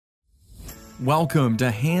Welcome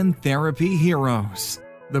to Hand Therapy Heroes,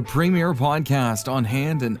 the premier podcast on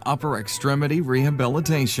hand and upper extremity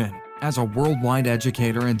rehabilitation. As a worldwide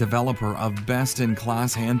educator and developer of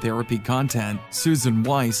best-in-class hand therapy content, Susan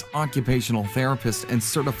Weiss, occupational therapist and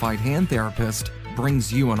certified hand therapist,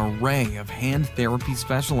 brings you an array of hand therapy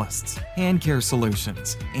specialists, hand care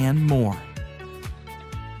solutions, and more.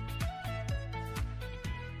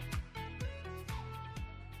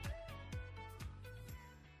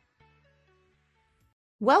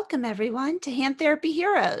 Welcome, everyone, to Hand Therapy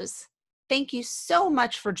Heroes. Thank you so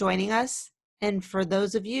much for joining us. And for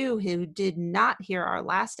those of you who did not hear our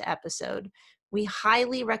last episode, we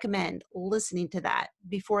highly recommend listening to that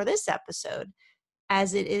before this episode,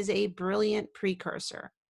 as it is a brilliant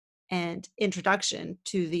precursor and introduction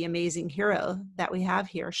to the amazing hero that we have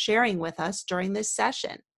here sharing with us during this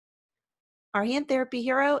session. Our Hand Therapy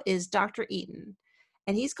hero is Dr. Eaton,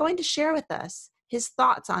 and he's going to share with us his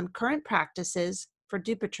thoughts on current practices for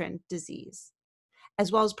Dupuytren disease,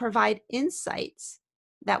 as well as provide insights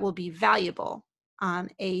that will be valuable on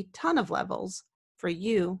a ton of levels for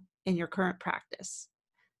you in your current practice.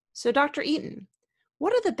 So Dr. Eaton,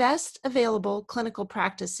 what are the best available clinical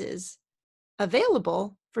practices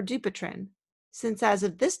available for Dupuytren, since as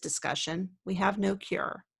of this discussion, we have no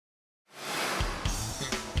cure?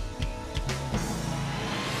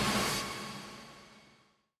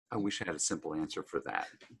 I wish I had a simple answer for that,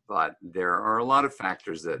 but there are a lot of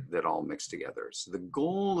factors that all mix together. So the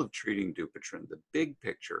goal of treating Dupuytren, the big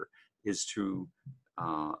picture, is to,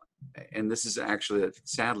 and this is actually,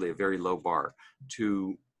 sadly, a very low bar,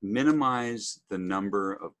 to minimize the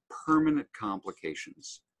number of permanent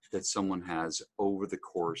complications that someone has over the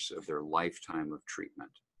course of their lifetime of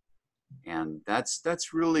treatment. And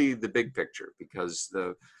that's really the big picture, because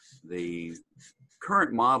the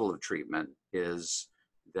current model of treatment is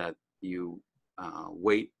that you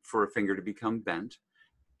wait for a finger to become bent,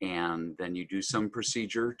 and then you do some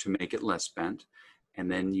procedure to make it less bent, and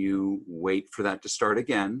then you wait for that to start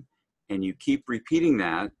again, and you keep repeating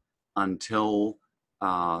that until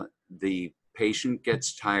the patient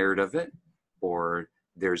gets tired of it, or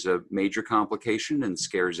there's a major complication and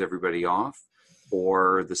scares everybody off,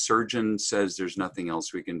 or the surgeon says there's nothing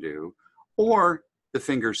else we can do, or the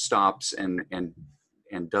finger stops and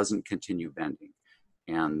doesn't continue bending.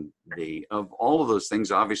 And of all of those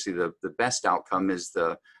things, obviously the best outcome is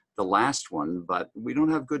the last one, but we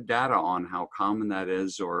don't have good data on how common that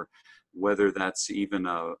is, or whether that's even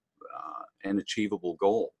an achievable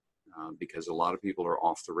goal, because a lot of people are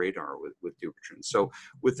off the radar with Dupuytren. So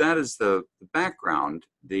with that as the background,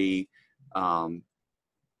 we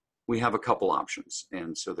have a couple options.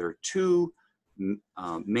 And so there are two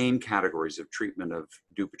main categories of treatment of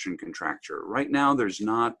Dupuytren contracture. Right now, there's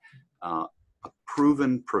not a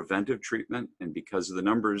proven preventive treatment, and because of the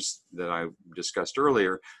numbers that I discussed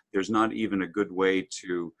earlier, there's not even a good way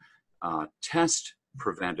to test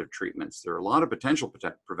preventive treatments. There are a lot of potential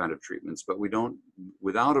preventive treatments, but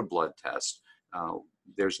without a blood test,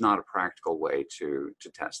 there's not a practical way to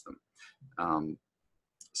test them.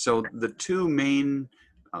 So the two main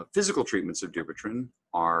physical treatments of Dupuytren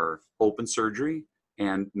are open surgery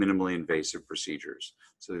and minimally invasive procedures.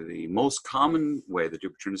 So the most common way that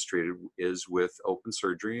Dupuytren is treated is with open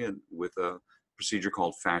surgery and with a procedure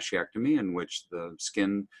called fasciectomy, in which the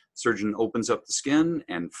skin surgeon opens up the skin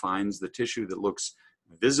and finds the tissue that looks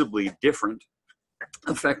visibly different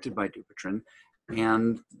affected by Dupuytren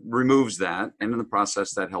and removes that. And in the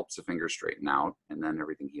process, that helps the finger straighten out, and then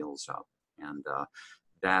everything heals up. And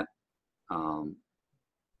that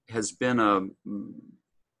has been a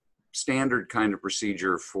standard kind of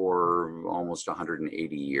procedure for almost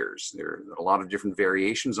 180 years. There are a lot of different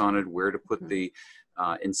variations on it, where to put the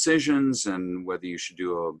incisions, and whether you should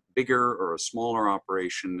do a bigger or a smaller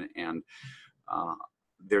operation. And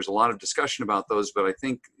there's a lot of discussion about those, but I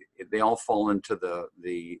think they all fall into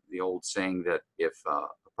the old saying that if a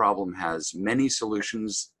problem has many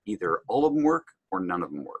solutions, either all of them work or none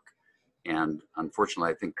of them work. And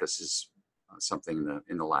unfortunately, I think this is something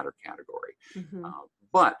in the latter category. Mm-hmm.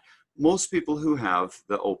 But most people who have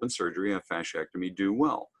the open surgery of fasciectomy do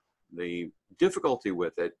well. The difficulty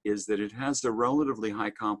with it is that it has a relatively high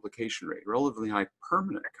complication rate, relatively high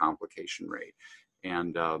permanent complication rate.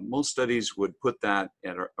 And most studies would put that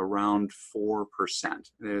at around 4%.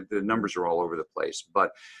 The numbers are all over the place,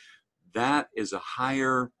 but that is a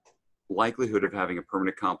higher likelihood of having a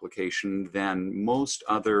permanent complication than most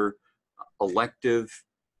other elective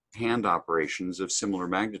hand operations of similar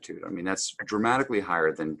magnitude. I mean, that's dramatically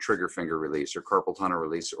higher than trigger finger release or carpal tunnel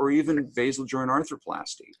release, or even basal joint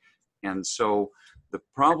arthroplasty. And so the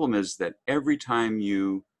problem is that every time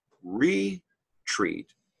you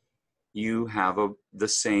retreat you have the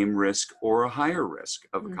same risk or a higher risk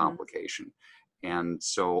of a Mhm. complication. And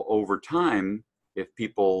so over time, if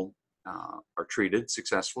people are treated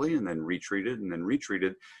successfully and then retreated and then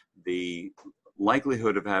retreated, the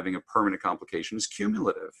likelihood of having a permanent complication is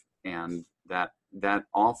cumulative. And that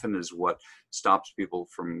often is what stops people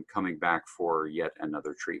from coming back for yet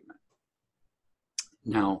another treatment.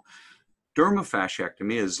 Now,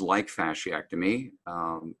 dermofasciectomy is like fasciectomy.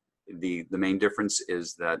 The main difference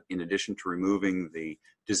is that in addition to removing the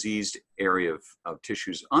diseased area of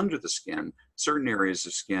tissues under the skin, certain areas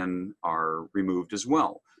of skin are removed as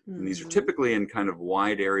well. And these are typically in kind of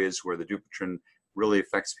wide areas where the Dupuytren really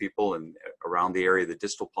affects people, and around the area of the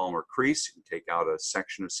distal palmar crease, you take out a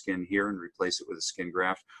section of skin here and replace it with a skin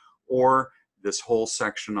graft, or this whole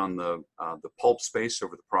section on the pulp space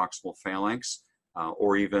over the proximal phalanx,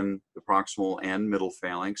 or even the proximal and middle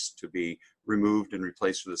phalanx to be removed and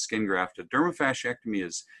replaced with a skin graft. A dermofasciectomy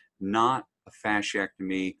is not a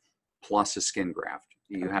fasciectomy plus a skin graft.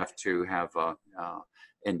 You have to have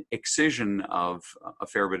an excision of a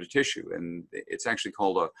fair bit of tissue, and it's actually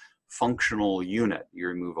called a functional unit. You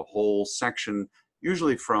remove a whole section,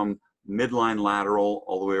 usually from midline lateral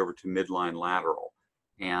all the way over to midline lateral,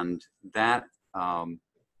 and that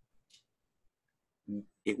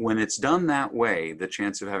when it's done that way, the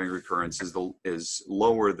chance of having recurrence is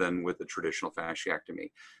lower than with the traditional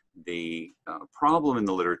fasciectomy. The problem in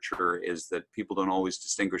the literature is that people don't always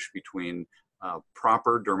distinguish between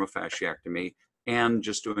proper dermofasciectomy and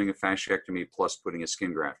just doing a fasciectomy plus putting a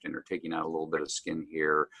skin graft in, or taking out a little bit of skin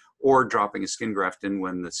here, or dropping a skin graft in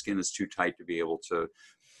when the skin is too tight to be able to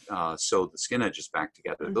sew the skin edges back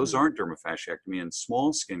together. Mhm. Those aren't dermofasciectomy, and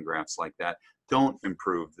small skin grafts like that don't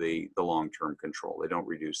improve the long-term control. They don't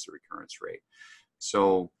reduce the recurrence rate.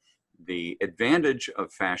 So the advantage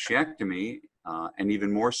of fasciectomy, and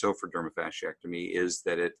even more so for dermofasciectomy, is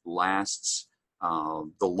that it lasts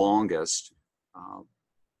the longest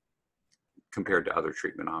compared to other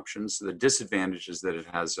treatment options. The disadvantage is that it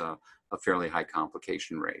has a fairly high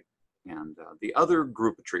complication rate. And the other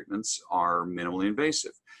group of treatments are minimally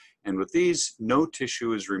invasive. And with these, no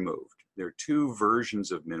tissue is removed. There are two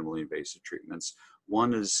versions of minimally invasive treatments.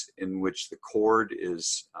 One is in which the cord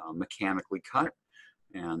is mechanically cut,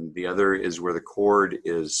 and the other is where the cord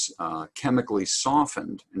is chemically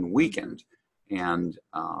softened and weakened. And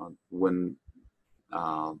when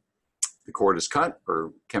the cord is cut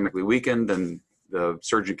or chemically weakened, then the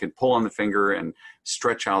surgeon can pull on the finger and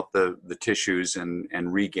stretch out the tissues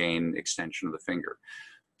and regain extension of the finger.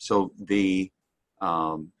 So the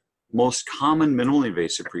most common minimally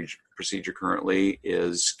invasive procedure currently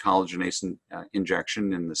is collagenase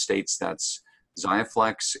injection. In the States, that's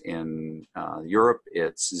Xiaflex. In Europe,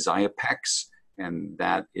 it's Xiapex, and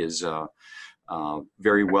that is a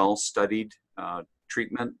very well studied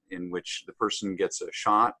treatment in which the person gets a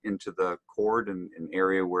shot into the cord in an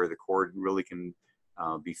area where the cord really can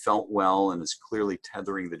be felt well and is clearly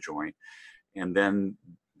tethering the joint. And then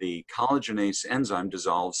the collagenase enzyme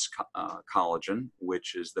dissolves collagen,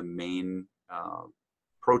 which is the main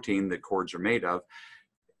protein that cords are made of.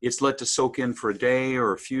 It's let to soak in for a day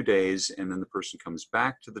or a few days, and then the person comes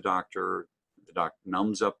back to the doctor. The doctor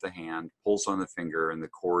numbs up the hand, pulls on the finger, and the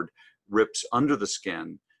cord rips under the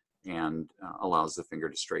skin and allows the finger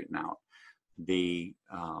to straighten out. The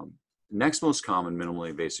next most common minimally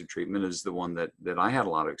invasive treatment is the one that I had a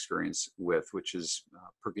lot of experience with, which is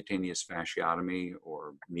percutaneous fasciotomy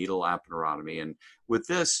or needle aponeurotomy. And with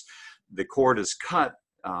this, the cord is cut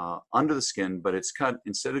under the skin, but it's cut,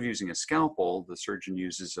 instead of using a scalpel, the surgeon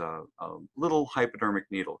uses a little hypodermic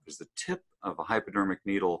needle, because the tip of a hypodermic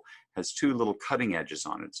needle has two little cutting edges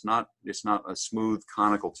on it. It's not a smooth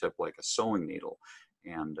conical tip like a sewing needle.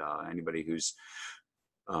 And anybody who's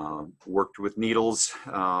worked with needles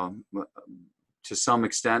to some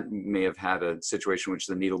extent may have had a situation in which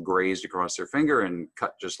the needle grazed across their finger and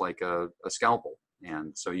cut just like a scalpel.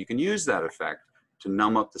 And so you can use that effect to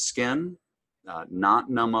numb up the skin, not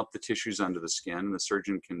numb up the tissues under the skin. And the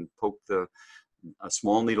surgeon can poke a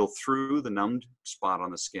small needle through the numbed spot on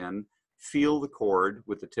the skin, feel the cord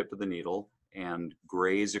with the tip of the needle, and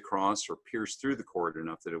graze across or pierce through the cord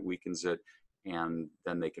enough that it weakens it. And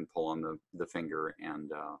then they can pull on the finger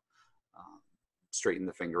and straighten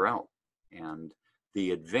the finger out. And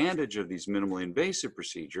the advantage of these minimally invasive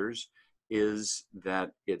procedures is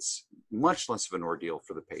that it's much less of an ordeal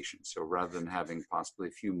for the patient. So rather than having possibly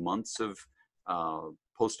a few months of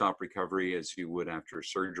post-op recovery as you would after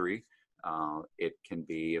surgery, it can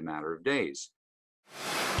be a matter of days.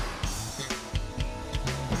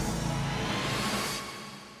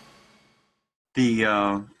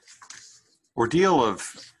 The ordeal of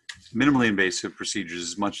minimally invasive procedures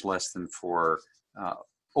is much less than for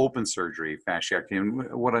open surgery fasciectomy.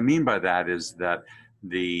 And what I mean by that is that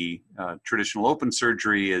the traditional open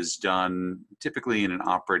surgery is done typically in an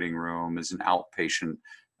operating room as an outpatient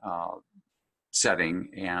setting,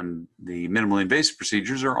 and the minimally invasive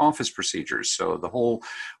procedures are office procedures. So the whole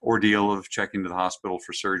ordeal of checking to the hospital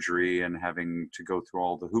for surgery and having to go through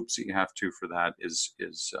all the hoops that you have to for that is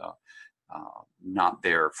not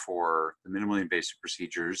there for the minimally invasive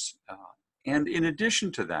procedures. And in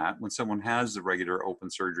addition to that, when someone has the regular open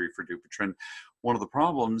surgery for Dupuytren, one of the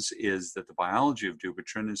problems is that the biology of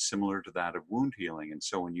Dupuytren is similar to that of wound healing. And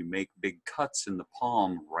so when you make big cuts in the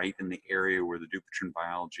palm, right in the area where the Dupuytren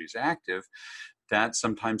biology is active, that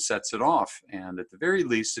sometimes sets it off. And at the very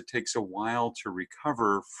least, it takes a while to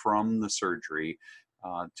recover from the surgery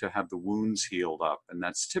to have the wounds healed up. And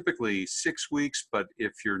that's typically 6 weeks, but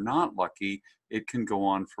if you're not lucky, it can go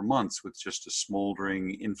on for months with just a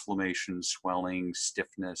smoldering inflammation, swelling,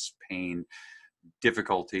 stiffness, pain,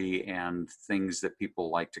 difficulty, and things that people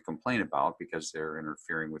like to complain about because they're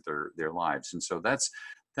interfering with their lives. And so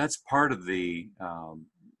that's part of the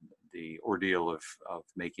ordeal of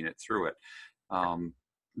making it through it.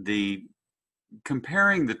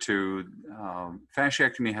 Comparing the two,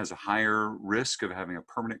 fasciectomy has a higher risk of having a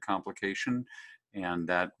permanent complication, and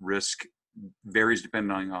that risk varies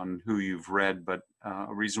depending on who you've read, but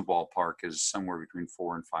a reasonable ballpark is somewhere between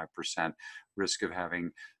 4 and 5% risk of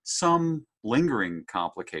having some lingering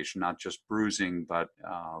complication, not just bruising, but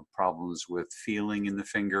problems with feeling in the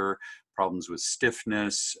finger, problems with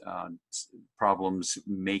stiffness, problems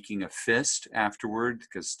making a fist afterward,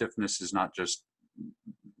 because stiffness is not just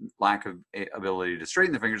lack of ability to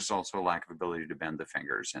straighten the fingers, it's also a lack of ability to bend the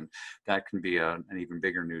fingers, and that can be an even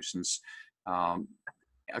bigger nuisance.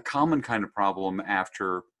 A common kind of problem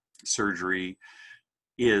after surgery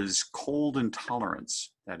is cold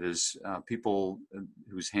intolerance. That is, people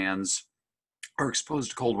whose hands are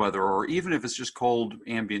exposed to cold weather, or even if it's just cold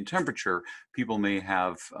ambient temperature, people may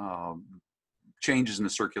have changes in the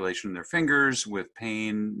circulation in their fingers with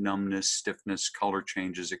pain, numbness, stiffness, color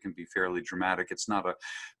changes. It can be fairly dramatic. It's not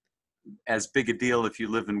as big a deal if you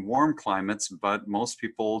live in warm climates, but most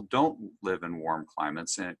people don't live in warm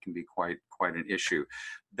climates, and it can be quite an issue.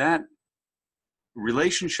 That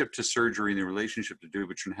relationship to surgery and the relationship to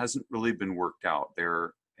Dupuytren hasn't really been worked out.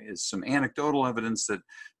 There is some anecdotal evidence that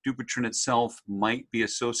Dupuytren itself might be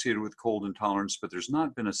associated with cold intolerance, but there's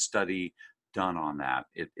not been a study done on that.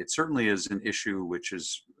 It certainly is an issue which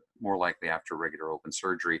is more likely after regular open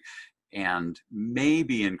surgery and may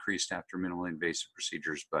be increased after minimally invasive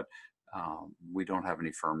procedures, but we don't have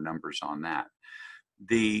any firm numbers on that.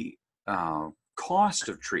 The cost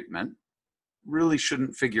of treatment really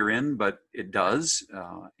shouldn't figure in, but it does.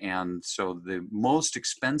 And so the most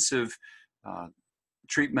expensive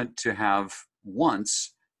treatment to have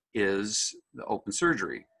once is the open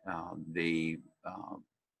surgery. The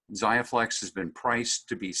XIAFLEX has been priced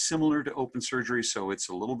to be similar to open surgery, so it's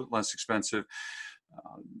a little bit less expensive.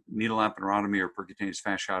 Needle aponeurotomy or percutaneous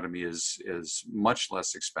fasciotomy is much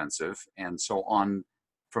less expensive, and so on.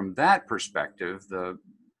 From that perspective,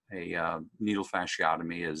 a needle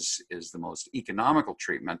fasciotomy is the most economical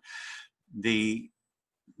treatment. The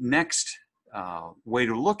next way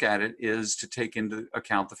to look at it is to take into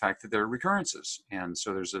account the fact that there are recurrences. And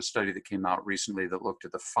so there's a study that came out recently that looked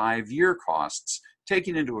at the 5-year costs,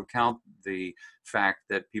 taking into account the fact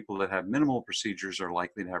that people that have minimal procedures are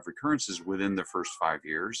likely to have recurrences within the first 5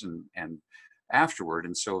 years and afterward.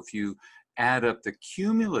 And so if you add up the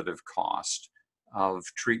cumulative cost of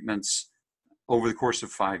treatments over the course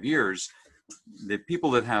of 5 years, the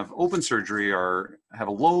people that have open surgery have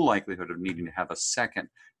a low likelihood of needing to have a second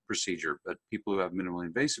procedure, but people who have minimally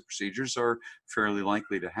invasive procedures are fairly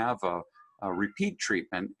likely to have a repeat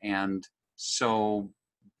treatment. And so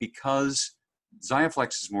because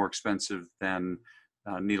XIAFLEX is more expensive than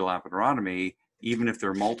needle aponeurotomy, even if there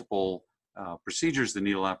are multiple procedures, the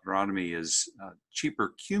needle aponeurotomy is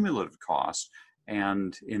cheaper cumulative cost.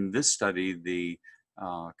 And in this study, the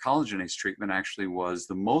collagenase treatment actually was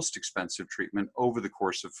the most expensive treatment over the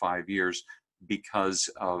course of 5 years because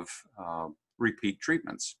of repeat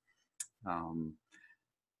treatments.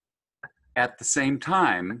 At the same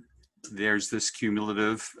time, there's this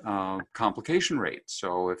cumulative complication rate.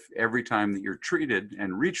 So if every time that you're treated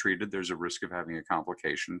and retreated, there's a risk of having a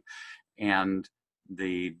complication. And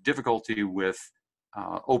the difficulty with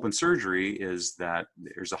open surgery is that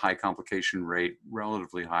there's a high complication rate,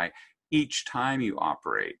 relatively high, each time you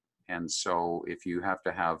operate. And so if you have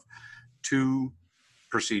to have 2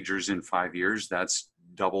 procedures in 5 years, that's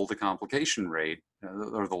double the complication rate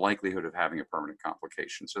or the likelihood of having a permanent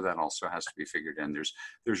complication. So that also has to be figured in.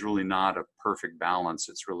 There's really not a perfect balance.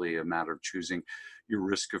 It's really a matter of choosing your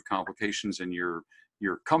risk of complications and your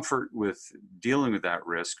comfort with dealing with that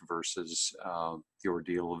risk versus the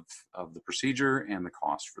ordeal of the procedure and the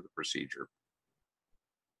cost for the procedure.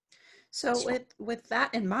 So with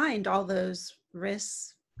that in mind, all those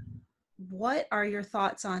risks, what are your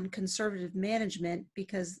thoughts on conservative management?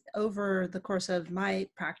 Because over the course of my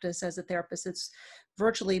practice as a therapist, it's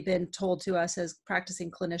virtually been told to us as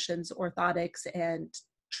practicing clinicians, orthotics and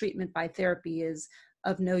treatment by therapy is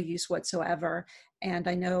of no use whatsoever. And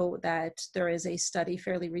I know that there is a study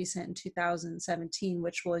fairly recent in 2017,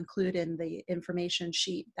 which we'll include in the information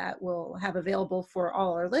sheet that we'll have available for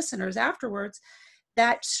all our listeners afterwards,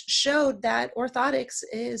 that showed that orthotics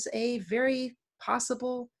is a very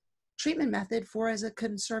possible treatment method for as a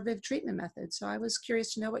conservative treatment method. So I was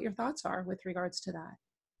curious to know what your thoughts are with regards to that.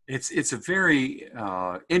 It's a very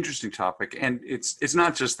interesting topic, and it's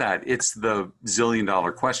not just that. It's the $1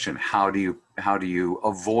 zillion question: how do you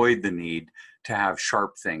avoid the need to have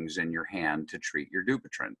sharp things in your hand to treat your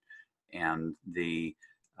Dupuytren? And the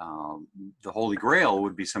Holy Grail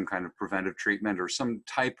would be some kind of preventive treatment or some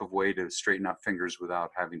type of way to straighten out fingers without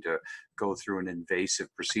having to go through an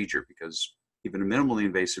invasive procedure, because even a minimally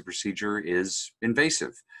invasive procedure is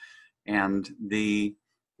invasive. And the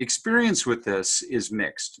experience with this is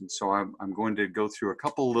mixed. And so I'm going to go through a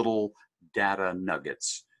couple little data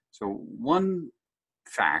nuggets. So one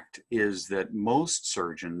fact is that most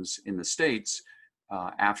surgeons in the States,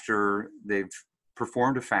 after they've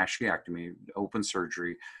performed a fasciectomy, open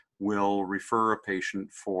surgery, will refer a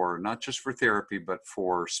patient for not just for therapy, but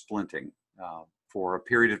for splinting for a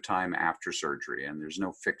period of time after surgery. And there's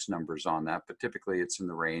no fixed numbers on that, but typically it's in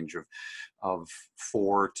the range of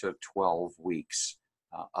 4 to 12 weeks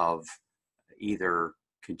of either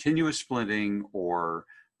continuous splinting or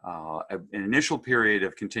an initial period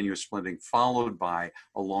of continuous splinting followed by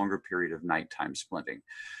a longer period of nighttime splinting.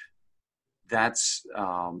 That's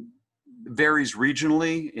varies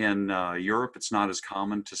regionally. In Europe, it's not as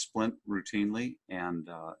common to splint routinely, and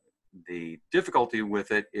the difficulty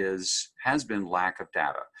with it has been lack of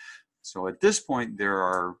data. So at this point, there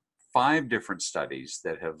are 5 different studies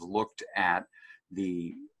that have looked at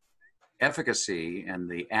the efficacy and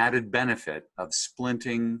the added benefit of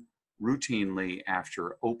splinting routinely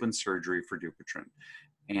after open surgery for Dupuytren.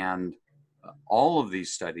 And all of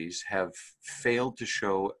these studies have failed to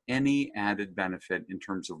show any added benefit in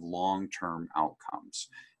terms of long-term outcomes.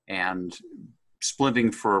 And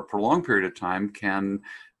splinting for a prolonged period of time can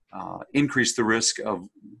increase the risk of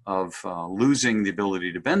losing the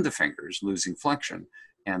ability to bend the fingers, losing flexion.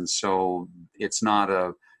 And so it's not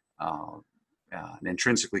an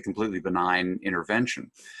intrinsically completely benign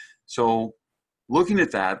intervention. So looking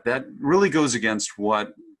at that really goes against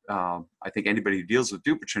what I think anybody who deals with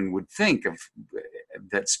Dupuytren would think of,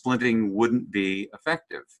 that splinting wouldn't be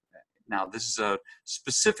effective. Now, this is a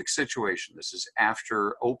specific situation. This is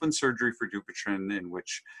after open surgery for Dupuytren, in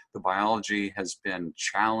which the biology has been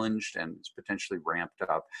challenged and is potentially ramped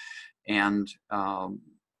up. And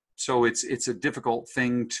so it's a difficult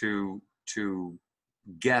thing to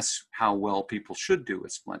guess how well people should do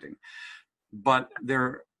with splinting. But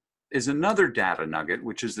there is another data nugget,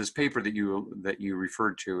 which is this paper that you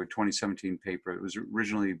referred to, a 2017 paper. It was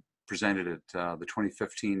originally presented at the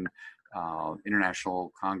 2015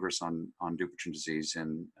 International Congress on Dupuytren disease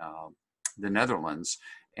in the Netherlands.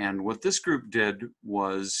 And what this group did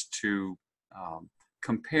was to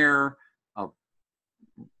compare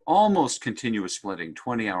almost continuous splinting,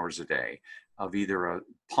 20 hours a day, of either a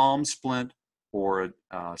palm splint or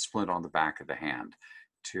a splint on the back of the hand,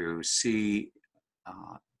 to see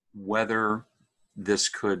whether this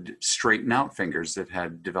could straighten out fingers that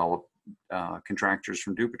had developed contractures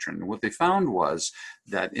from Dupuytren. And what they found was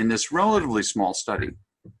that in this relatively small study,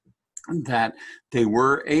 that they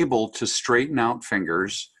were able to straighten out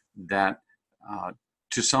fingers that,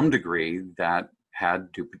 to some degree, that had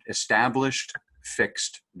established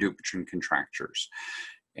fixed Dupuytren contractures.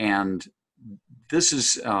 And this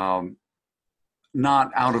is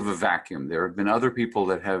not out of a vacuum. There have been other people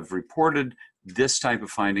that have reported this type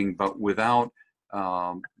of finding, but without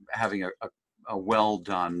having a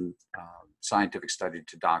well-done scientific study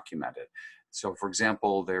to document it. So, for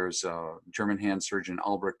example, there's a German hand surgeon,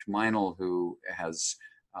 Albrecht Meinl, who has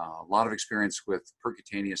a lot of experience with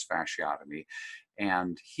percutaneous fasciotomy,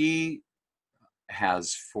 and he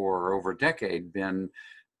has, for over a decade, been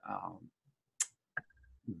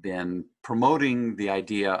promoting the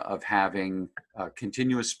idea of having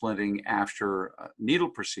continuous splinting after a needle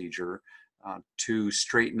procedure to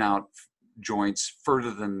straighten out joints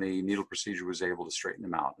further than the needle procedure was able to straighten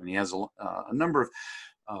them out. And he has a number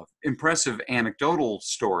of impressive anecdotal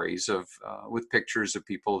stories of with pictures of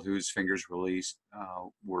people whose fingers really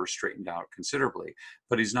were straightened out considerably.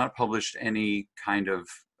 But he's not published any kind of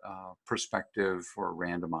prospective or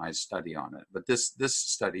randomized study on it. But this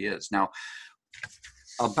study is. Now,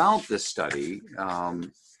 about this study, a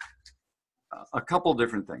couple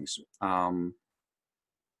different things.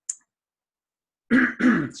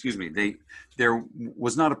 Excuse me, there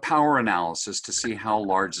was not a power analysis to see how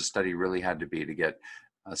large the study really had to be to get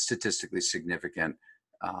statistically significant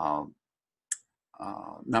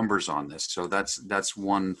numbers on this. So that's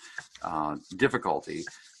one difficulty.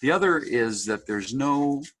 The other is that there's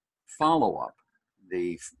no follow-up.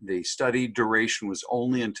 The study duration was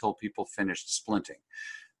only until people finished splinting.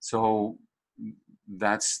 So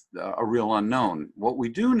that's a real unknown. What we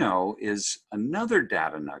do know is another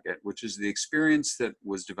data nugget, which is the experience that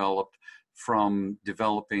was developed from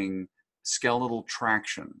developing skeletal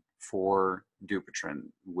traction for Dupuytren,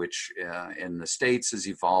 which in the States has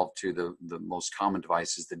evolved to the most common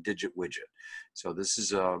device is the Digit Widget. So this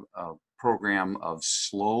is a program of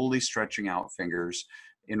slowly stretching out fingers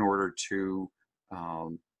in order to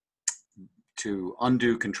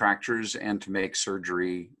undo contractures and to make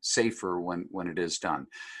surgery safer when it is done.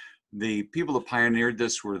 The people that pioneered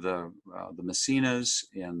this were the Messinas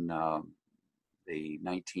in the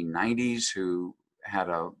 1990s, who had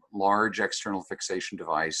a large external fixation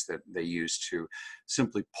device that they used to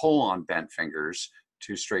simply pull on bent fingers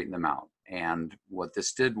to straighten them out. And what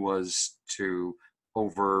this did was to,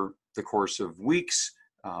 over the course of weeks,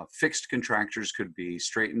 fixed contractures could be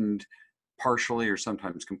straightened partially or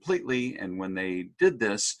sometimes completely. And when they did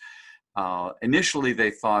this, initially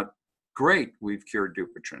they thought, great, we've cured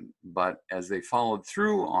Dupuytren. But as they followed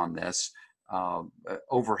through on this,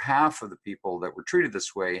 over half of the people that were treated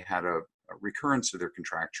this way had a recurrence of their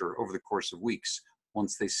contracture over the course of weeks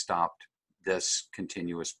once they stopped this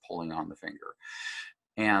continuous pulling on the finger.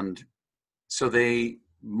 And so they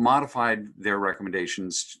modified their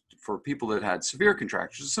recommendations for people that had severe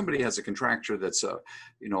contractures. If somebody has a contracture that's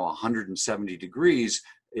 170 degrees,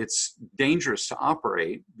 it's dangerous to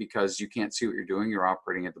operate because you can't see what you're doing. You're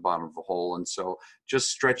operating at the bottom of a hole. And so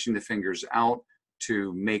just stretching the fingers out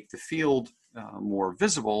to make the field more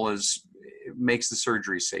visible makes the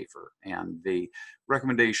surgery safer. And the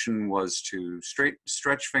recommendation was to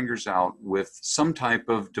stretch fingers out with some type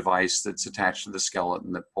of device that's attached to the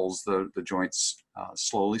skeleton that pulls the joints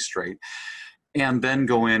slowly straight, and then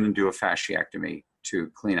go in and do a fasciectomy to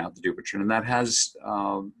clean out the Dupuytren. And that has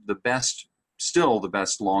still the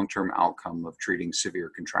best long-term outcome of treating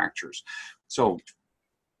severe contractures. So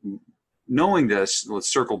knowing this,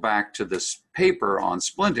 let's circle back to this paper on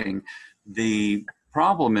splinting. The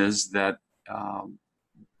problem is that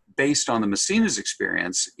based on the Messina's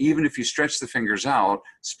experience, even if you stretch the fingers out,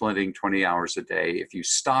 splinting 20 hours a day, if you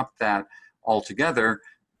stop that altogether,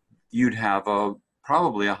 you'd have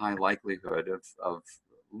probably a high likelihood of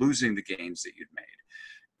losing the gains that you'd made.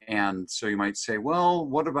 And so you might say, well,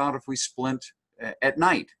 what about if we splint at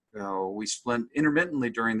night? We splint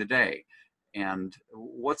intermittently during the day. And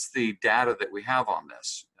what's the data that we have on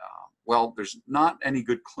this? Well, there's not any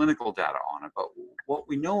good clinical data on it, but what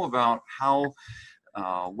we know about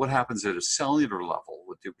what happens at a cellular level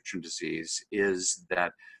with Dupuytren disease is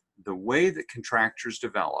that the way that contractures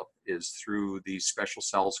develop is through these special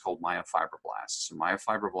cells called myofibroblasts. And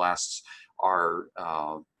myofibroblasts are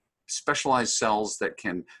specialized cells that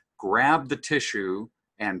can grab the tissue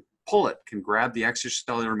and pull it, can grab the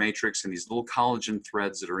extracellular matrix and these little collagen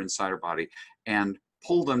threads that are inside our body and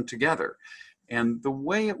pull them together. And the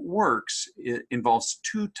way it works, it involves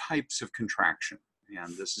two types of contraction.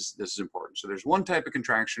 And this is important. So there's one type of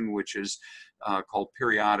contraction which is called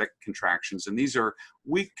periodic contractions. And these are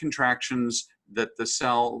weak contractions that the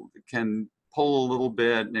cell can pull a little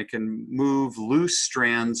bit, and it can move loose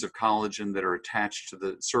strands of collagen that are attached to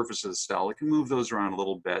the surface of the cell. It can move those around a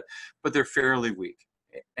little bit, but they're fairly weak.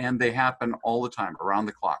 And they happen all the time, around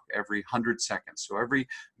the clock, every 100 seconds. So every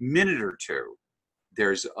minute or two,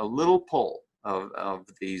 there's a little pull of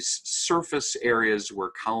these surface areas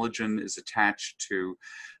where collagen is attached to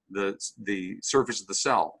the surface of the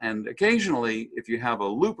cell. And occasionally, if you have a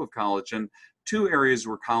loop of collagen, two areas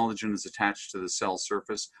where collagen is attached to the cell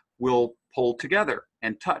surface will pull together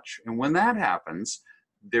and touch. And when that happens,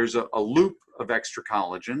 there's a loop of extra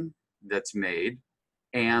collagen that's made,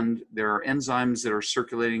 and there are enzymes that are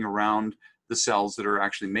circulating around the cells that are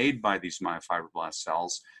actually made by these myofibroblast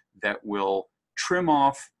cells that will trim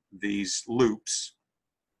off these loops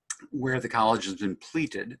where the collagen has been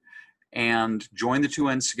pleated and join the two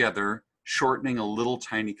ends together shortening a little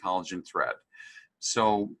tiny collagen thread.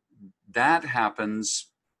 So that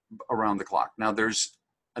happens around the clock. Now there's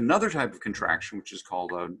another type of contraction, which is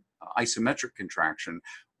called an isometric contraction,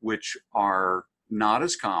 which are not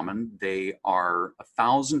as common. They are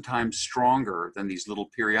 1,000 times stronger than these little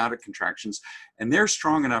periodic contractions, and they're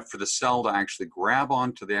strong enough for the cell to actually grab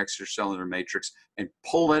onto the extracellular matrix and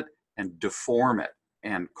pull it and deform it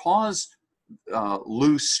and cause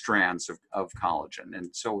loose strands of collagen.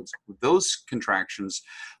 And so those contractions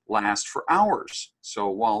last for hours. So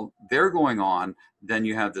while they're going on, then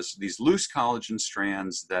you have these loose collagen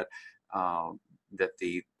strands that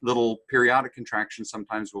the little periodic contractions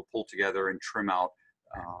sometimes will pull together and trim out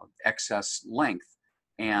excess length.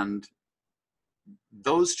 And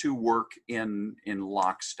those two work in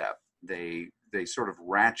lockstep. They sort of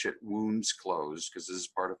ratchet wounds closed, because this is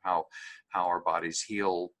part of how our bodies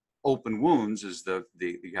heal open wounds. Is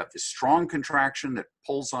you have this strong contraction that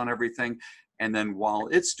pulls on everything, and then while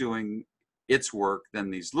it's doing its work,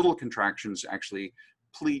 then these little contractions actually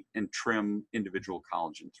pleat and trim individual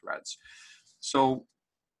collagen threads. So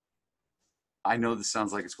I know this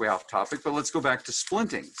sounds like it's way off topic, but let's go back to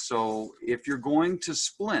splinting. So if you're going to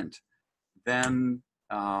splint, then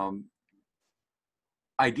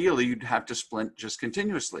ideally you'd have to splint just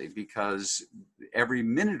continuously, because every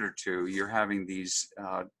minute or two you're having this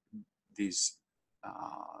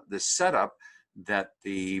setup that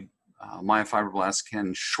the myofibroblasts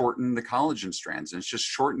can shorten the collagen strands, and it's just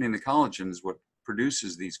shortening the collagen is what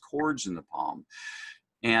produces these cords in the palm.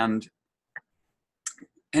 And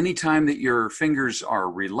anytime that your fingers are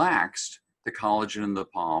relaxed, the collagen in the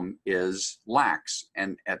palm is lax.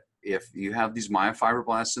 And if you have these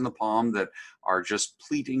myofibroblasts in the palm that are just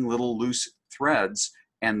pleating little loose threads,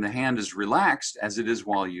 and the hand is relaxed as it is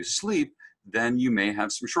while you sleep, then you may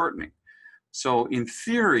have some shortening. So in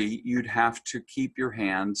theory, you'd have to keep your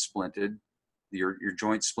hand splinted, your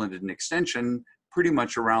joint splinted in extension pretty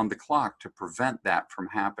much around the clock to prevent that from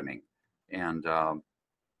happening. And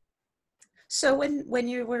so when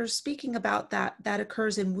you were speaking about that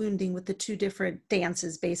occurs in wounding with the two different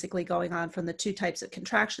dances basically going on from the two types of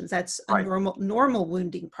contractions, that's a right. normal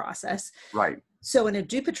wounding process. Right. So in a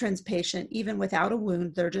Dupuytren's patient, even without a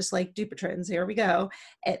wound, they're just like Dupuytren's, here we go.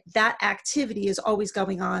 That activity is always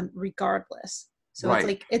going on regardless. So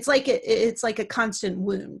right. it's like a constant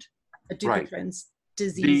wound. A Dupuytren's right.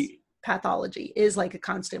 disease pathology is like a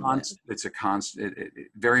constant wound. It's a constant,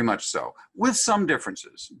 very much so, with some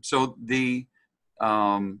differences. So the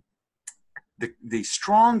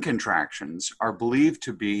strong contractions are believed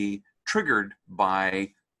to be triggered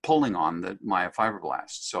by pulling on the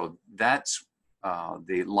myofibroblasts. So that's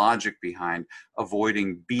the logic behind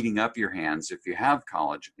avoiding beating up your hands if you have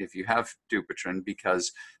collagen, if you have Dupuytren,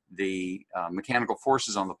 because the mechanical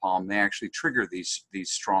forces on the palm, they actually trigger these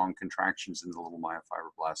strong contractions in the little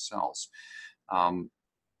myofibroblast cells.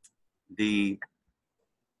 The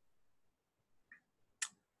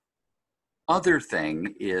other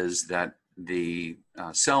thing is that the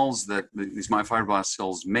cells that these myofibroblast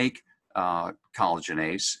cells make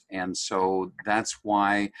collagenase, and so that's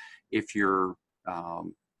why if you're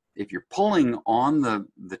pulling on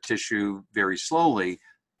the tissue very slowly,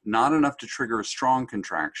 not enough to trigger a strong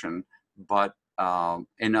contraction, but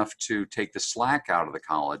enough to take the slack out of the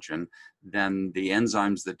collagen, then the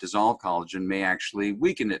enzymes that dissolve collagen may actually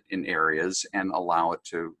weaken it in areas and allow it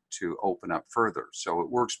to open up further. So it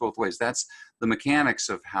works both ways. That's the mechanics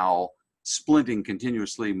of how splinting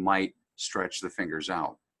continuously might stretch the fingers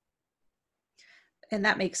out. And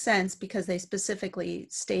that makes sense, because they specifically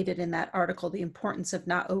stated in that article the importance of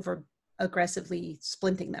not over aggressively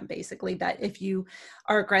splinting them, basically, that if you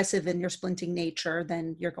are aggressive in your splinting nature,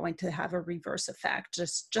 then you're going to have a reverse effect,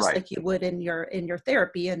 just right. like you would in your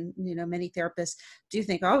therapy. And many therapists do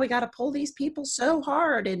think, oh, we got to pull these people so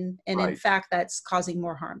hard, and right. in fact that's causing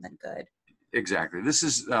more harm than good. Exactly. This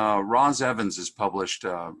is Roz Evans has published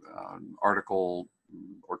an article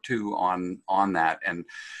or two on that, and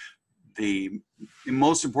the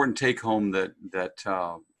most important take home that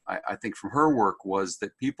I think from her work was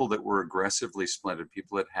that people that were aggressively splinted,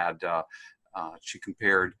 people that had, she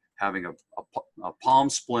compared having a palm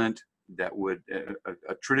splint that would,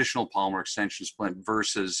 a traditional palmar extension splint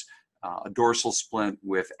versus a dorsal splint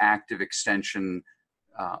with active extension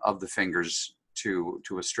of the fingers to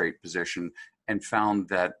a straight position, and found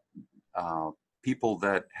that people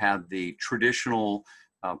that had the traditional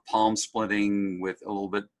palm splitting with a little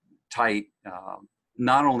bit tight,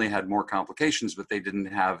 not only had more complications, but they didn't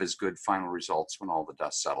have as good final results when all the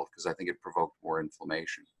dust settled, because I think it provoked more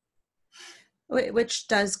inflammation. Which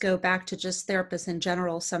does go back to just therapists in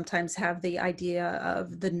general sometimes have the idea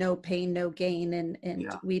of the no pain, no gain. And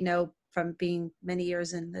yeah. we know from being many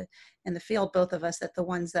years in the field, both of us, that the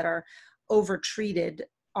ones that are over treated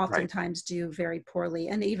oftentimes do very poorly.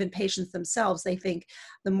 And even patients themselves, they think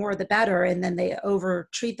the more the better, and then they over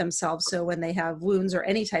treat themselves. So when they have wounds or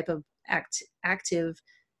any type of active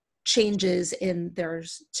changes in their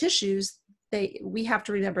tissues, we have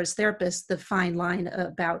to remember as therapists the fine line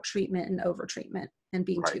about treatment and over treatment and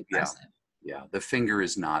being too aggressive. Yeah, the finger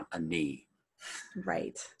is not a knee.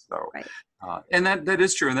 Right. So, right. And that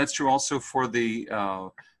is true, and that's true also for the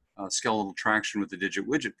skeletal traction with the digit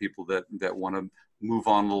widget people that want to move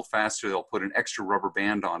on a little faster. They'll put an extra rubber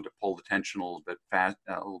band on to pull the tension a little bit a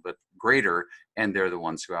little bit greater, and they're the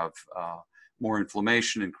ones who have more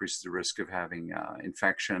inflammation, increases the risk of having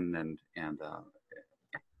infection and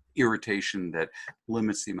irritation that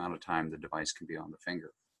limits the amount of time the device can be on the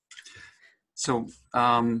finger. So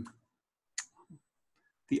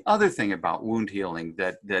the other thing about wound healing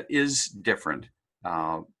that is different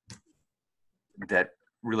that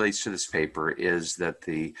relates to this paper is that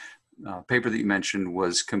the paper that you mentioned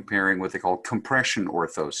was comparing what they call compression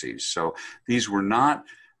orthoses. So these were not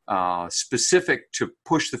specific to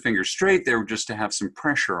push the finger straight, they were just to have some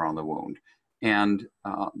pressure on the wound. And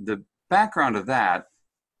the background of that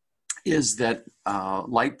is that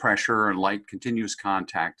light pressure and light continuous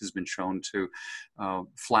contact has been shown to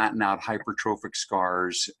flatten out hypertrophic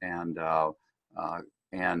scars and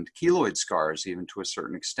keloid scars, even to a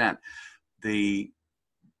certain extent. The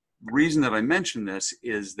reason that I mention this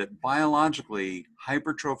is that biologically,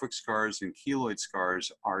 hypertrophic scars and keloid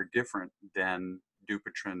scars are different than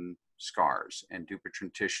Dupuytren scars and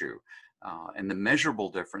Dupuytren tissue. And the measurable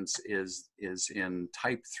difference is in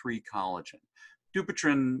type 3 collagen.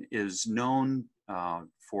 Dupuytren is known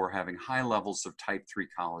for having high levels of type 3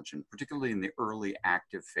 collagen, particularly in the early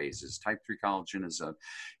active phases. Type 3 collagen is an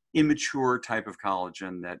immature type of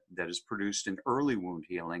collagen that is produced in early wound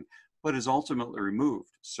healing, but is ultimately removed.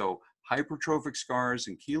 So hypertrophic scars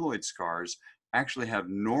and keloid scars actually have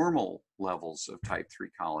normal levels of type 3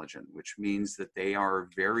 collagen, which means that they are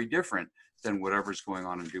very different than whatever's going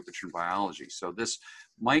on in Dupuytren biology. So this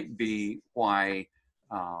might be why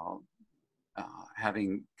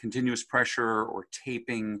having continuous pressure or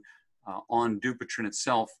taping on Dupuytren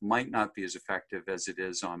itself might not be as effective as it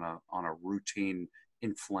is on a routine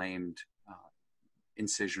inflamed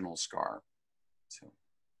incisional scar. So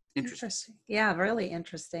interesting. Yeah, really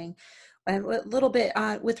interesting. A little bit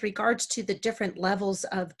with regards to the different levels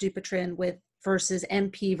of Dupuytren versus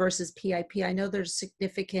MP versus PIP. I know there's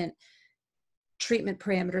significant treatment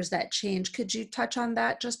parameters that change. Could you touch on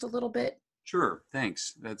that just a little bit? Sure,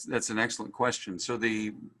 thanks. That's an excellent question. So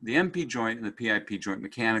the MP joint and the PIP joint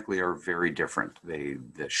mechanically are very different. The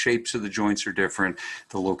shapes of the joints are different,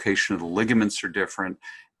 the location of the ligaments are different,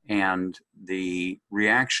 and the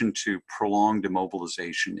reaction to prolonged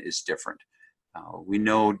immobilization is different. We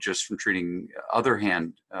know just from treating other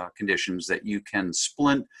hand conditions that you can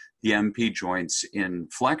splint the MP joints in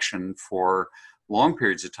flexion for long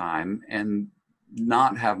periods of time and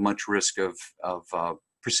not have much risk of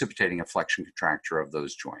precipitating a flexion contracture of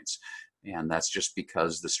those joints. And that's just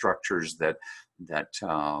because the structures that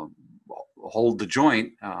hold the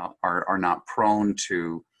joint are not prone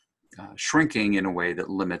to shrinking in a way that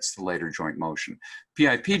limits the later joint motion.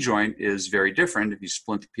 PIP joint is very different. If you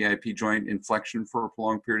splint the PIP joint in flexion for a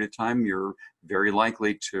prolonged period of time, you're very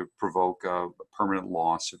likely to provoke a permanent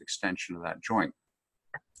loss of extension of that joint.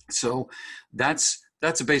 So that's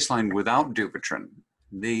a baseline without Dupuytren.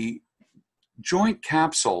 The joint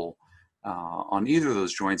capsule on either of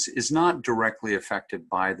those joints is not directly affected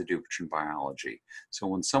by the Dupuytren biology. So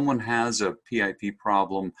when someone has a PIP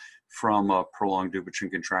problem from a prolonged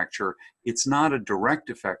Dupuytren contracture, it's not a direct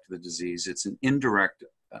effect of the disease, it's an indirect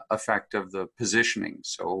effect of the positioning.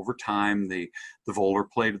 So over time, the volar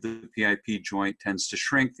plate of the PIP joint tends to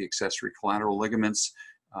shrink, the accessory collateral ligaments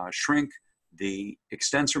shrink, the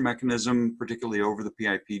extensor mechanism, particularly over the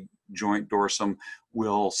PIP joint dorsum,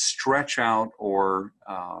 will stretch out or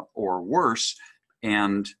worse.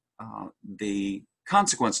 And the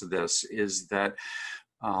consequence of this is that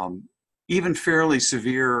even fairly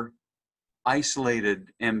severe isolated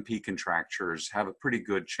MP contractures have a pretty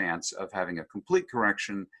good chance of having a complete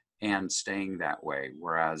correction and staying that way,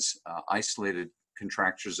 whereas isolated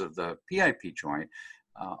contractures of the PIP joint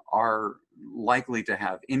are likely to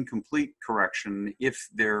have incomplete correction if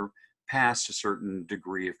they're past a certain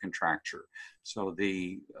degree of contracture. So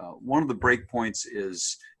one of the breakpoints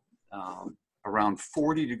is around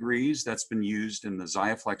 40 degrees. That's been used in the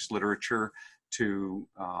Xiaflex literature to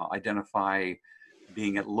identify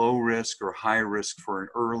being at low risk or high risk for an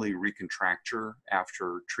early recontracture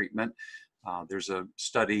after treatment. There's a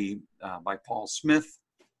study by Paul Smith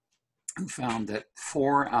who found that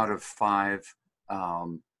 4 out of 5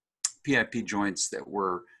 PIP joints that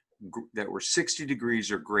were 60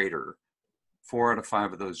 degrees or greater, 4 out of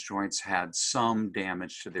 5 of those joints had some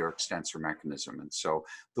damage to their extensor mechanism. And so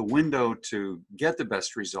the window to get the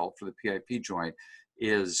best result for the PIP joint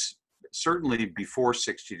is certainly before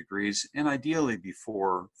 60 degrees and ideally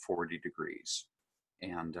before 40 degrees.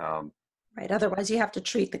 And right. Otherwise, you have to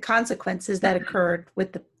treat the consequences that occurred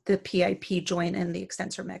with the PIP joint and the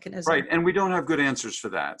extensor mechanism. right. And we don't have good answers for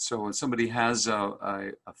that. So when somebody has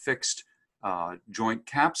a fixed joint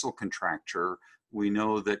capsule contracture, we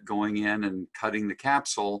know that going in and cutting the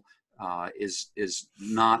capsule is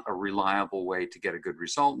not a reliable way to get a good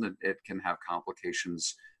result, and it can have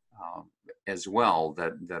complications as well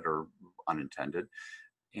that are unintended.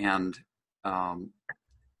 And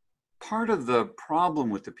part of the problem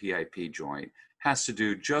with the PIP joint has to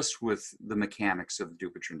do just with the mechanics of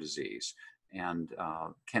Dupuytren disease, and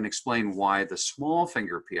can explain why the small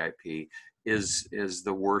finger PIP is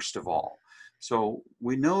the worst of all. So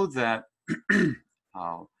we know that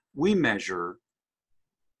we measure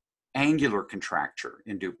angular contracture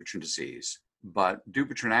in Dupuytren disease, but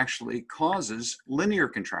Dupuytren actually causes linear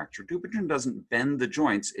contracture. Dupuytren doesn't bend the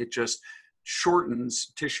joints, it just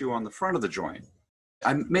shortens tissue on the front of the joint.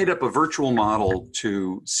 I made up a virtual model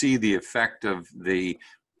to see the effect of the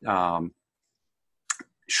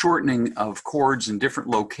shortening of cords in different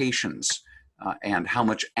locations and how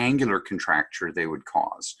much angular contracture they would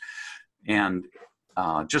cause. And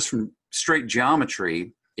just from straight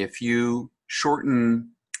geometry, if you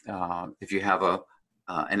shorten, if you have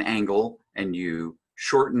an angle and you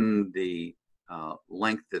shorten the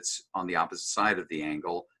length that's on the opposite side of the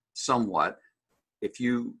angle somewhat, if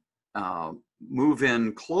you move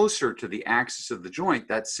in closer to the axis of the joint,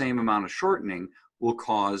 that same amount of shortening will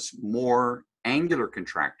cause more angular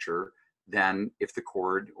contracture than if the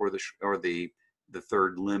cord or the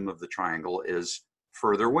third limb of the triangle is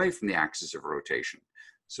further away from the axis of rotation.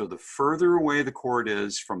 So the further away the cord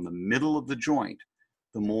is from the middle of the joint,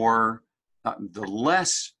 the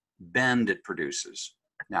less bend it produces.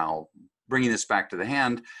 Now, bringing this back to the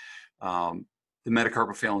hand, the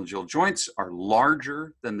metacarpophalangeal joints are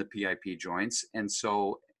larger than the PIP joints, and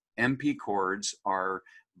so MP cords are,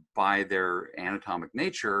 by their anatomic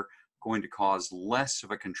nature, going to cause less of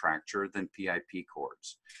a contracture than PIP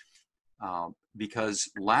cords. Because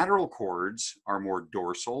lateral cords are more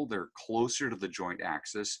dorsal, they're closer to the joint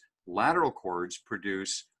axis, lateral cords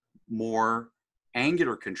produce more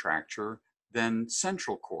angular contracture than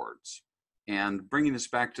central cords. And bringing this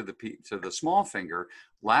back to the small finger,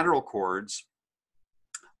 lateral cords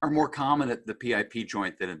are more common at the PIP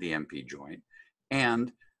joint than at the MP joint.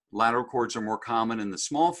 And lateral cords are more common in the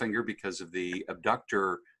small finger because of the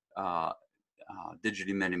abductor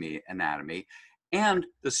digiti minimi anatomy. And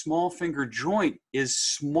the small finger joint is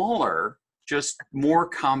smaller, just more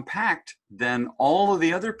compact than all of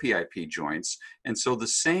the other PIP joints. And so the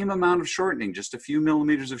same amount of shortening, just a few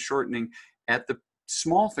millimeters of shortening at the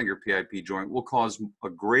small finger PIP joint, will cause a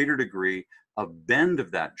greater degree of bend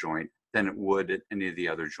of that joint than it would at any of the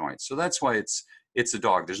other joints. So that's why it's a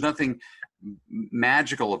dog. There's nothing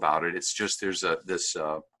magical about it. It's just there's this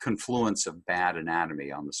confluence of bad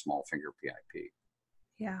anatomy on the small finger PIP.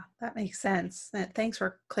 Yeah, that makes sense. Thanks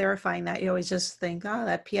for clarifying that. You always just think, oh,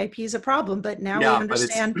 that PIP is a problem, but now we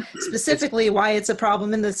understand specifically why it's a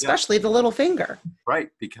problem, and especially the little finger. Right,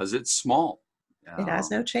 because it's small. It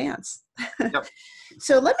has no chance. Yep.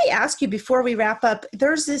 So let me ask you before we wrap up,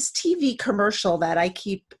 there's this TV commercial that I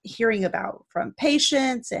keep hearing about from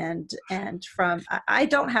patients and from, I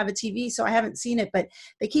don't have a TV, so I haven't seen it, but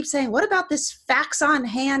they keep saying, what about this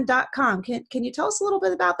faxonhand.com? Can you tell us a little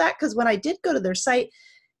bit about that? Because when I did go to their site,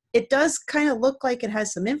 it does kind of look like it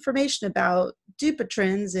has some information about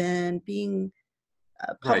Dupuytren's and being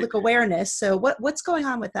public awareness. So what's going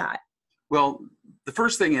on with that? Well, the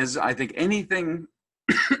first thing is, I think anything,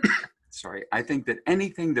 I think that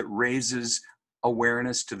anything that raises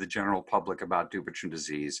awareness to the general public about Dupuytren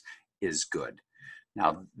disease is good.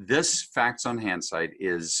 Now, this Facts on Hand site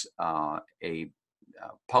is a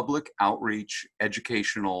public outreach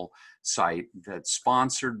educational site that's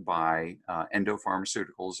sponsored by Endo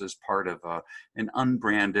Pharmaceuticals as part of an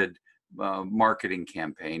unbranded marketing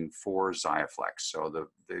campaign for XIAFLEX. So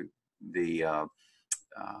the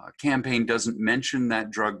campaign doesn't mention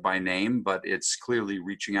that drug by name, but it's clearly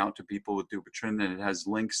reaching out to people with Dupuytren, and it has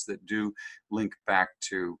links that do link back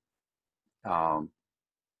to the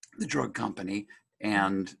drug company.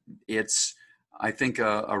 And it's, I think,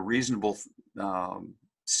 a reasonable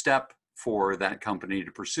step for that company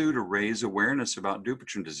to pursue to raise awareness about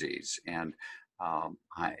Dupuytren disease. And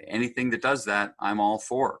anything that does that, I'm all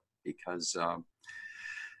for. because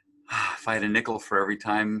if I had a nickel for every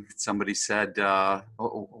time somebody said, oh,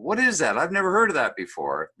 what is that? I've never heard of that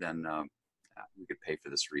before, then we could pay for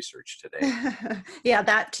this research today. Yeah,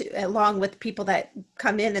 that too, along with people that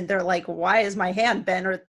come in and they're like, why is my hand bent?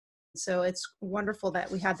 Or so it's wonderful that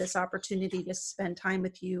we had this opportunity to spend time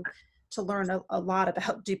with you to learn a lot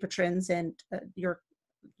about Dupuytren's and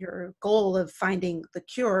your goal of finding the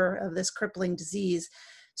cure of this crippling disease.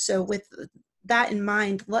 So with that in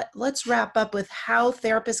mind, let's wrap up with how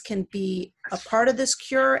therapists can be a part of this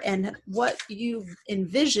cure and what you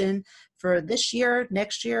envision for this year,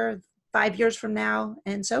 next year, 5 years from now,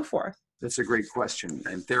 and so forth. That's a great question.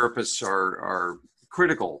 And therapists are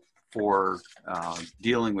critical for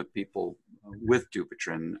dealing with people with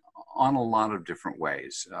Dupuytren on a lot of different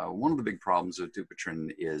ways. One of the big problems with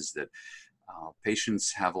Dupuytren is that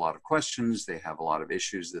patients have a lot of questions. They have a lot of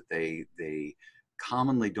issues that they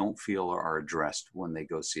commonly don't feel are addressed when they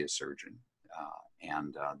go see a surgeon.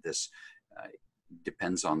 This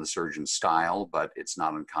depends on the surgeon's style, but it's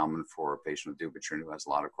not uncommon for a patient with Dupuytren who has a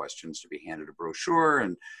lot of questions to be handed a brochure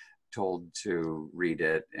and told to read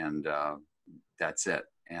it, and that's it,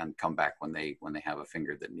 and come back when they have a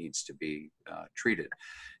finger that needs to be treated.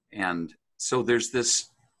 And so there's this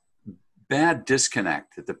bad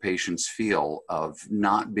disconnect that the patients feel of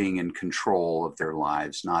not being in control of their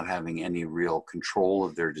lives, not having any real control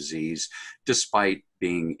of their disease, despite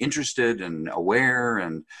being interested and aware.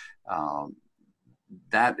 And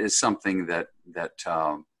that is something that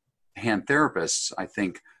hand therapists, I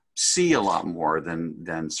think, see a lot more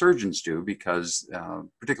than surgeons do, because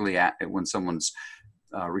particularly when someone's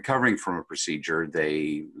recovering from a procedure,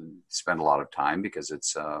 they spend a lot of time because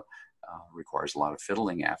it's requires a lot of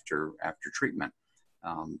fiddling after treatment.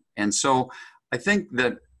 And so I think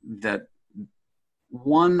that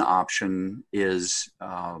one option is,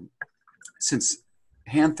 since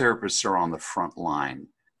hand therapists are on the front line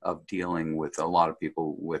of dealing with a lot of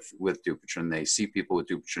people with Dupuytren, they see people with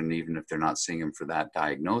Dupuytren even if they're not seeing them for that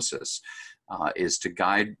diagnosis, is to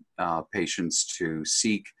guide patients to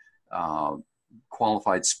seek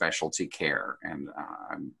qualified specialty care. And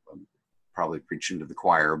I'm probably preaching to the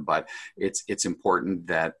choir, but it's important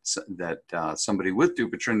that somebody with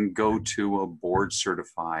Dupuytren go to a board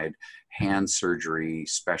certified hand surgery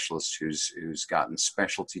specialist who's gotten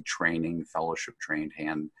specialty training, fellowship trained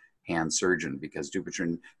hand surgeon, because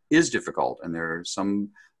Dupuytren is difficult, and there are some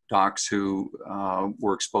docs who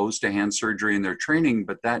were exposed to hand surgery in their training,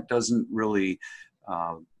 but that doesn't really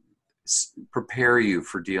prepare you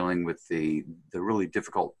for dealing with the really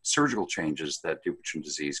difficult surgical changes that Dupuytren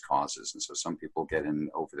disease causes. And so some people get in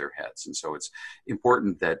over their heads. And so it's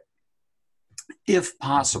important that, if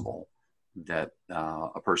possible, that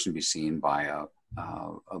a person be seen by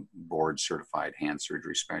a board certified hand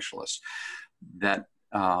surgery specialist. That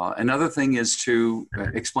another thing is to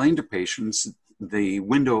explain to patients the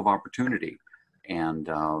window of opportunity. And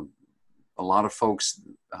a lot of folks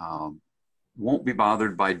won't be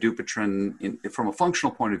bothered by Dupuytren from a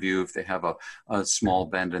functional point of view if they have a small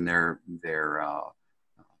bend in their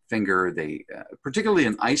finger. They particularly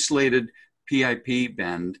an isolated PIP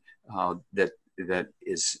bend that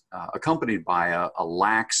is accompanied by a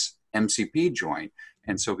lax MCP joint,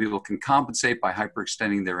 and so people can compensate by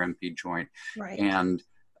hyperextending their MP joint. Right. And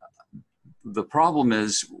the problem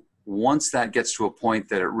is, once that gets to a point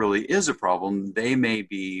that it really is a problem, they may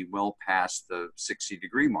be well past the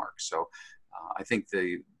 60-degree mark. So I think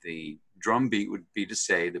the drumbeat would be to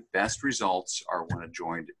say the best results are when a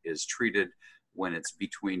joint is treated when it's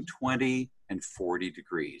between 20 and 40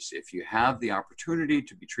 degrees. If you have the opportunity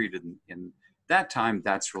to be treated in that time,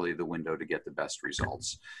 that's really the window to get the best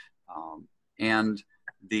results. And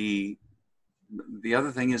the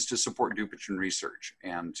other thing is to support Dupuytren research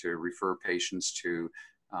and to refer patients to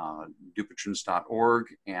Dupuytrens.org,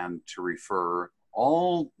 and to refer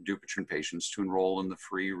all Dupuytren patients to enroll in the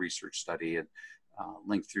free research study at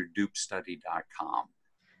linked through dupstudy.com.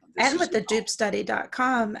 And with the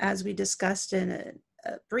dupstudy.com, as we discussed in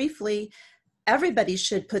briefly, everybody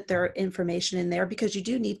should put their information in there, because you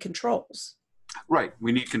do need controls. Right.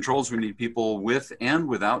 We need controls. We need people with and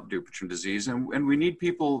without Dupuytren disease. And we need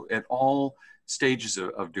people at all stages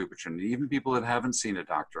of Dupuytren, even people that haven't seen a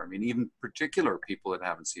doctor. I mean, even particular people that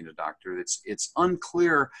haven't seen a doctor. It's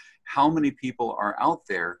unclear how many people are out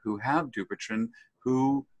there who have Dupuytren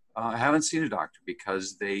who haven't seen a doctor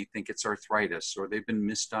because they think it's arthritis, or they've been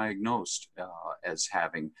misdiagnosed as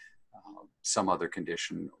having some other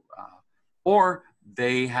condition, or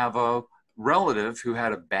they have a relative who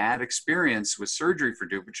had a bad experience with surgery for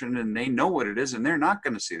Dupuytren, and they know what it is, and they're not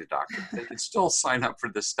going to see the doctor. They can still sign up for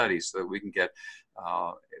the study so that we can get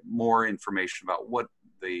more information about what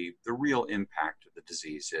the real impact of the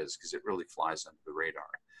disease is, because it really flies under the radar.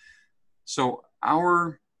 So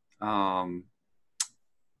our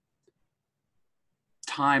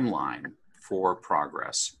timeline for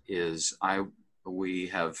progress is we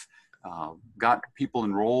have got people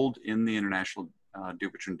enrolled in the International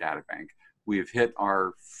Dupuytren Data Bank. We have hit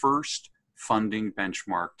our first funding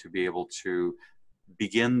benchmark to be able to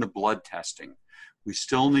begin the blood testing. We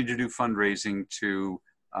still need to do fundraising to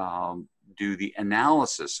do the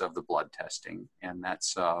analysis of the blood testing, and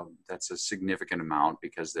that's a significant amount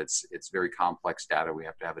because it's very complex data. We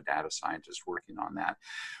have to have a data scientist working on that.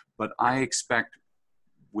 But I expect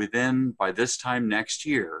by this time next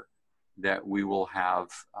year that we will have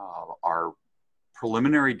our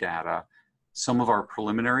preliminary data, some of our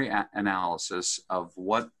preliminary analysis of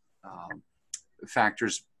what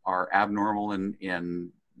factors are abnormal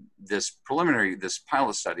in this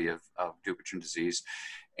pilot study of Dupuytren disease,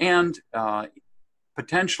 and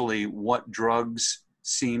potentially what drugs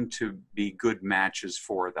seem to be good matches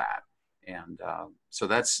for that. And so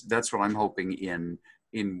that's what I'm hoping in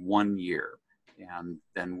 1 year. And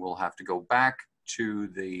then we'll have to go back to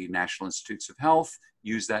the National Institutes of Health,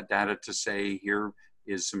 use that data to say, here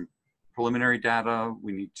is some preliminary data.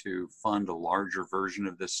 We need to fund a larger version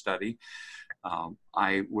of this study.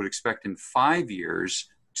 I would expect in 5 years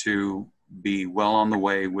to be well on the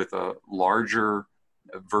way with a larger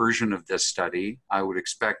version of this study. I would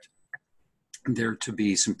expect there to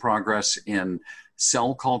be some progress in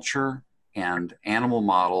cell culture and animal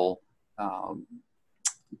models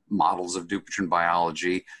of Dupuytren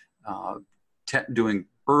biology, doing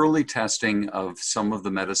early testing of some of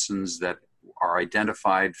the medicines that are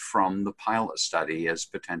identified from the pilot study as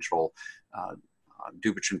potential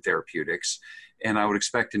Dupuytren therapeutics. And I would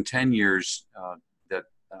expect in 10 years that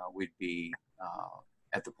we'd be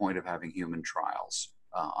at the point of having human trials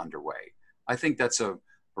underway. I think that's a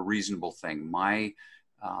reasonable thing. My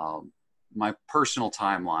personal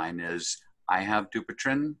timeline is I have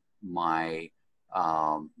Dupuytren. My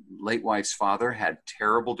late wife's father had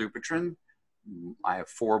terrible Dupuytren. I have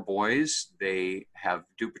 4 boys. They have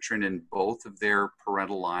Dupuytren in both of their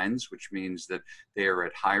parental lines, which means that they are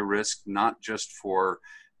at high risk, not just for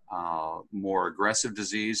more aggressive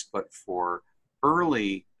disease, but for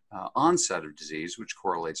early onset of disease, which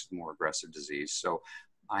correlates with more aggressive disease. So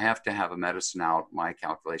I have to have a medicine out. My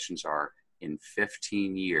calculations are in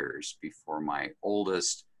 15 years before my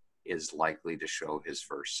oldest is likely to show his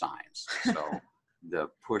first signs. So the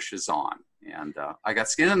push is on, and I got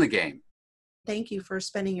skin in the game. Thank you for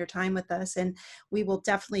spending your time with us, and we will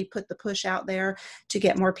definitely put the push out there to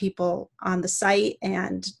get more people on the site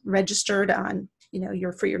and registered on,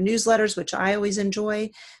 for your newsletters, which I always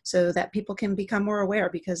enjoy, so that people can become more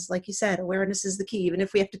aware, because like you said, awareness is the key, even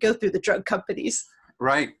if we have to go through the drug companies.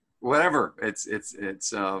 Right. Whatever. It's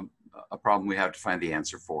a problem we have to find the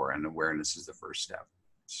answer for, and awareness is the first step.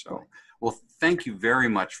 So, well, thank you very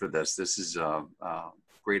much for this. This is a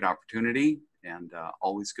great opportunity, and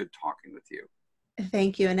always good talking with you.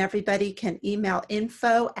 Thank you. And everybody can email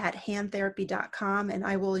info@handtherapy.com, and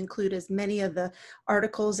I will include as many of the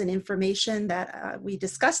articles and information that we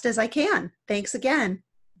discussed as I can. Thanks again.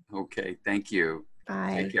 Okay. Thank you.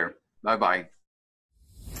 Bye. Take care. Bye-bye.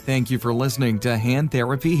 Thank you for listening to Hand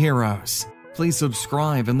Therapy Heroes. Please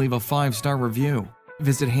subscribe and leave a 5-star review.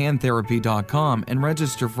 Visit handtherapy.com and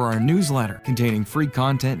register for our newsletter containing free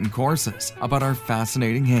content and courses about our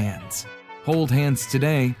fascinating hands. Hold hands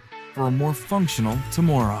today for a more functional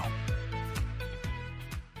tomorrow.